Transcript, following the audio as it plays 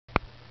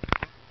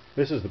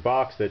This is the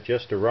box that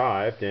just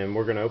arrived, and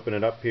we're going to open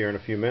it up here in a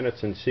few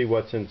minutes and see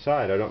what's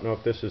inside. I don't know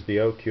if this is the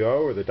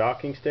OQO or the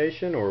docking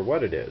station or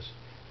what it is.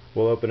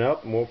 We'll open it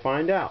up and we'll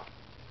find out.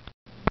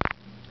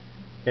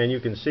 And you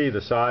can see the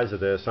size of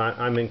this.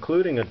 I'm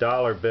including a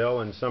dollar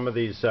bill in some of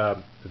these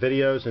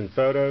videos and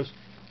photos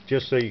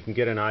just so you can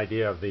get an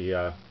idea of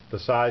the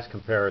size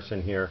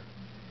comparison here.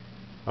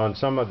 On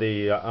some of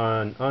the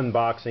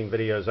unboxing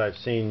videos I've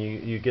seen,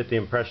 you get the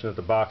impression that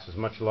the box is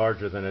much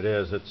larger than it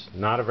is. It's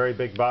not a very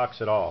big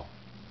box at all.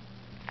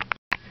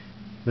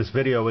 This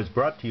video is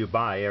brought to you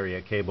by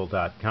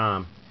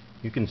AreaCable.com.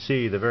 You can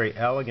see the very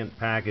elegant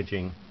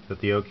packaging that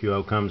the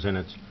OQO comes in.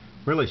 It's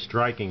really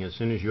striking. As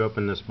soon as you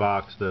open this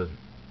box, the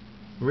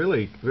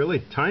really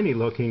tiny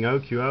looking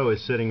OQO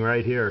is sitting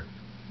right here.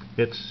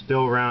 It's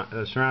still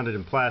surrounded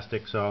in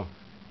plastic, so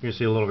you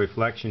see a little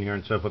reflection here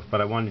and so forth,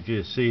 but I wanted you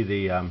to see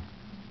the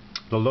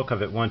look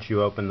of it once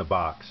you open the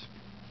box.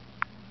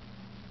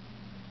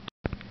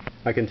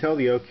 I can tell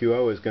the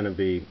OQO is going to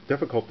be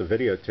difficult to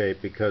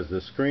videotape because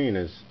the screen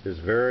is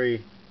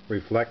very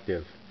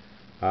reflective.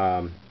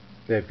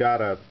 They've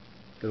got it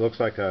looks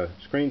like a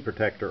screen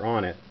protector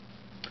on it,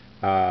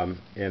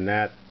 and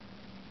that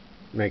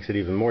makes it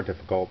even more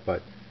difficult,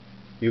 but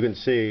you can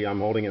see I'm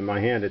holding it in my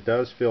hand. It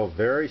does feel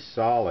very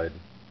solid.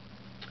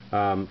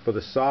 For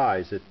the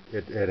size,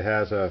 it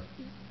has a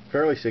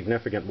fairly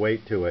significant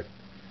weight to it.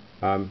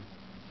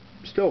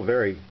 Still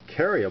very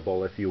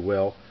carryable, if you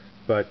will,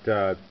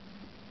 but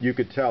you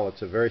could tell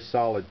it's a very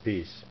solid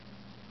piece.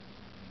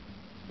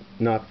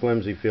 Not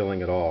flimsy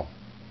feeling at all.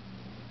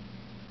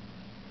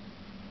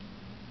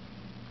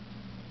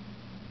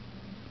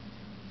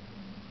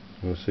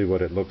 We'll see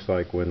what it looks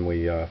like when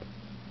we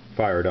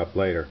fire it up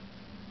later.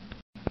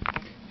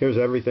 Here's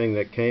everything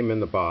that came in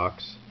the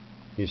box.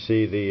 You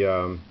see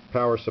the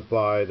power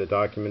supply, the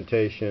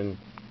documentation,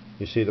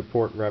 you see the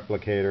port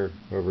replicator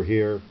over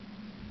here,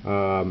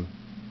 and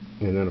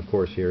then of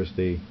course here's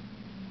the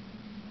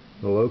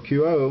little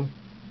OQO.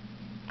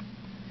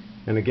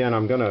 And again,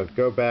 I'm going to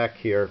go back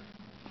here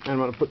and I'm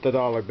going to put the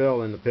dollar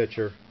bill in the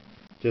picture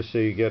just so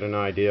you get an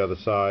idea of the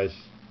size,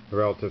 the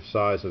relative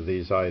size of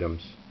these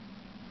items.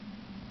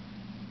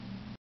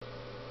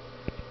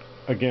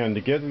 Again,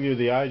 to give you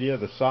the idea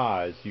of the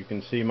size, you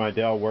can see my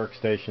Dell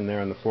workstation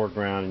there in the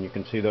foreground, and you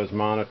can see those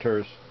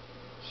monitors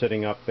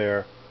sitting up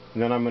there.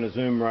 And then I'm going to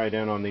zoom right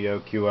in on the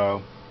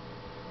OQO.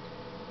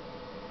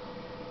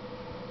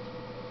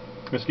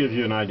 This gives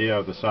you an idea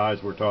of the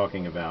size we're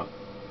talking about.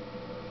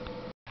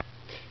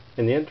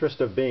 In the interest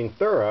of being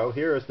thorough,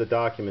 here is the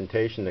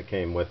documentation that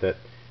came with it.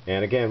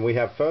 And again, we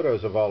have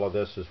photos of all of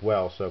this as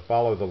well, so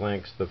follow the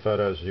links, the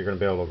photos. You're going to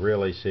be able to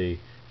really see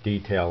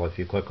detail if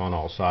you click on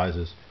all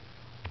sizes.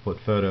 Put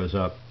photos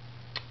up,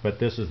 but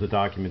this is the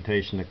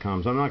documentation that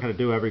comes. I'm not going to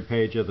do every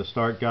page of the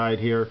start guide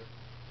here,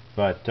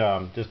 but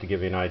just to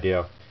give you an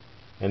idea.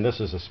 And this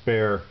is a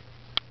spare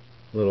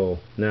little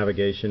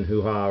navigation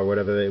hoo-ha or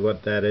whatever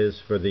what that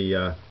is for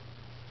the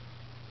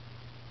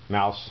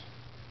mouse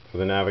for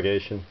the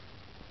navigation.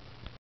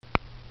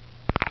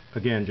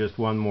 Again, just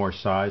one more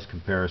size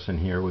comparison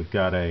here. We've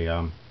got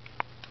a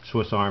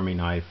Swiss Army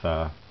knife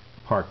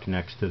parked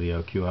next to the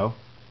OQO.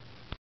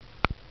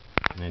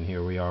 And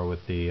here we are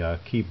with the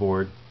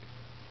keyboard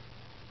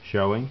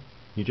showing.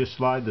 You just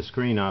slide the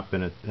screen up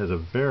and it has a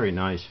very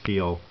nice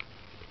feel.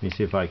 Let me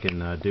see if I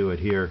can do it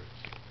here.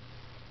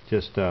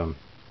 Just kind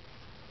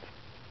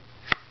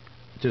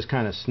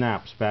of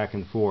snaps back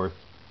and forth,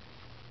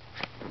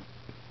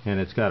 and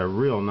it's got a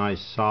real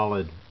nice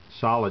solid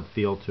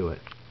feel to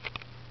it.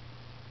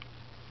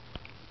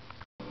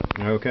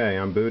 Okay,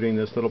 I'm booting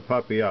this little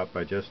puppy up.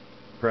 I just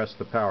pressed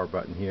the power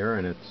button here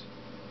and it's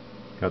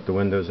got the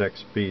Windows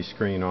XP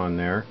screen on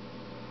there.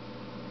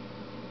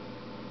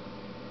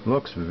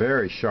 Looks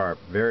very sharp,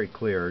 very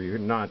clear. You're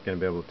not going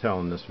to be able to tell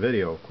in this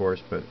video, of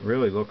course, but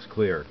really looks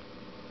clear.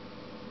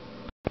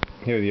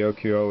 Here the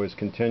OQO is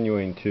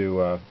continuing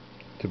to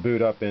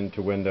boot up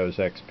into Windows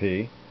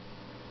XP.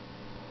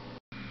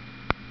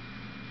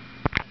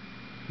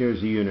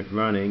 Here's the unit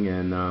running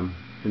and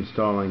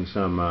installing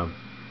some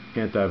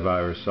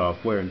antivirus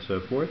software and so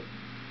forth.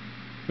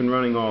 Been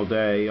running all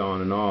day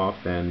on and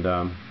off, and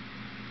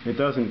it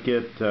doesn't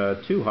get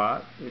too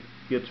hot. It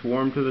gets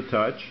warm to the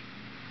touch.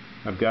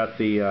 I've got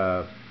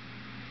the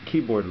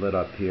keyboard lit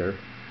up here,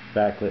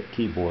 backlit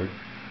keyboard.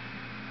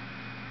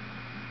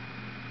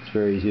 It's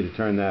very easy to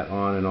turn that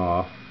on and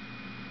off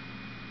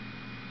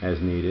as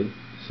needed,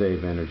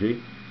 save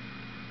energy.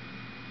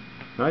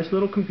 Nice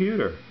little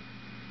computer.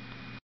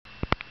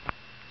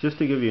 Just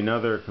to give you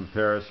another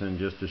comparison,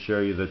 just to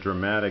show you the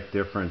dramatic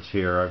difference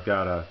here, I've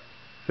got a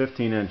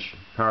 15-inch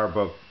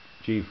PowerBook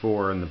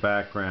G4 in the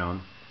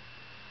background,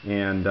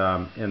 and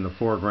in the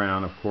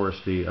foreground, of course,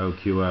 the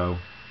OQO.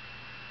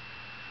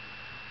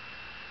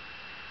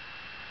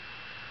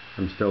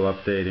 I'm still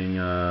updating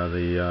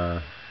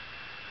the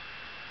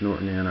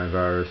Norton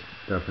antivirus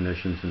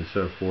definitions and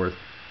so forth.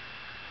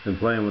 Been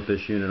playing with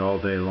this unit all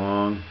day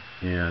long,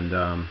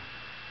 and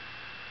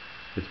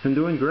it's been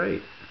doing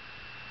great.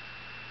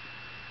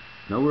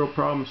 No real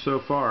problems so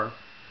far.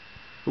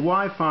 The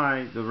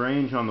Wi-Fi, the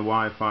range on the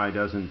Wi-Fi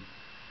doesn't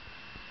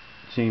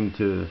seem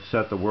to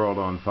set the world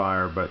on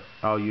fire, but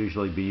I'll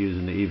usually be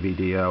using the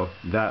EVDO.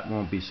 That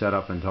won't be set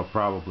up until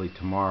probably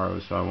tomorrow,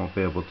 so I won't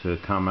be able to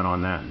comment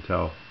on that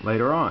until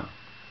later on.